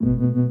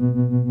I'm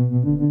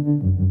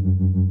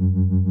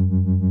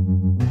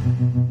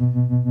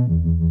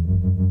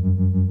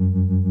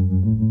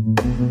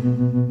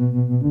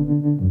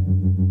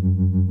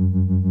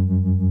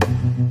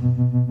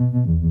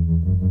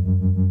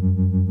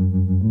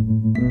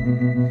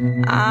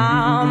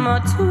a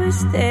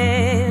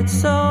twisted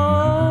soul.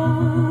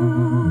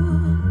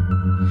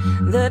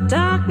 The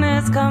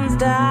darkness comes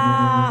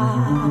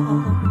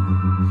down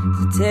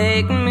to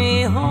take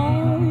me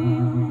home.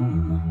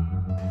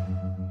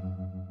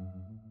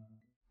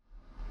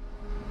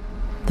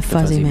 The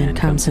fuzzy man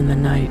comes in the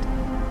night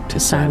to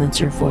silence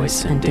your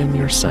voice and dim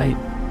your sight.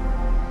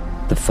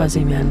 The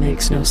fuzzy man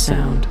makes no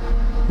sound,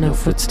 no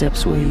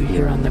footsteps will you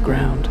hear on the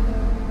ground.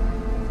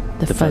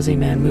 The fuzzy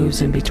man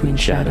moves in between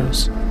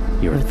shadows,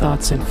 your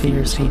thoughts and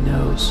fears he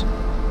knows.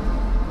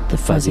 The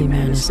fuzzy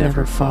man is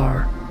never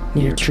far,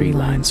 near tree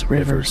lines,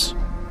 rivers.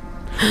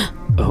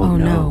 Oh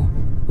no,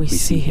 we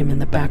see him in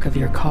the back of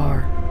your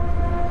car.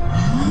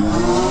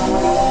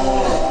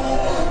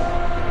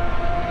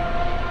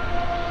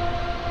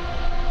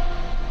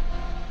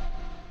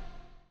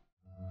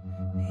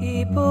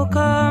 People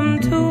come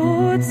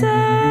towards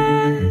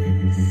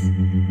us.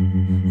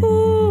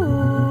 Ooh,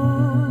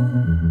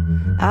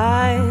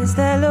 eyes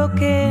they're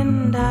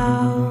looking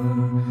down.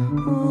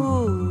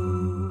 Ooh.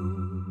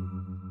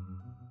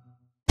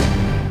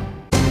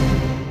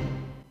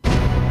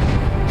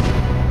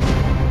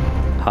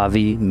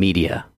 Javi Media.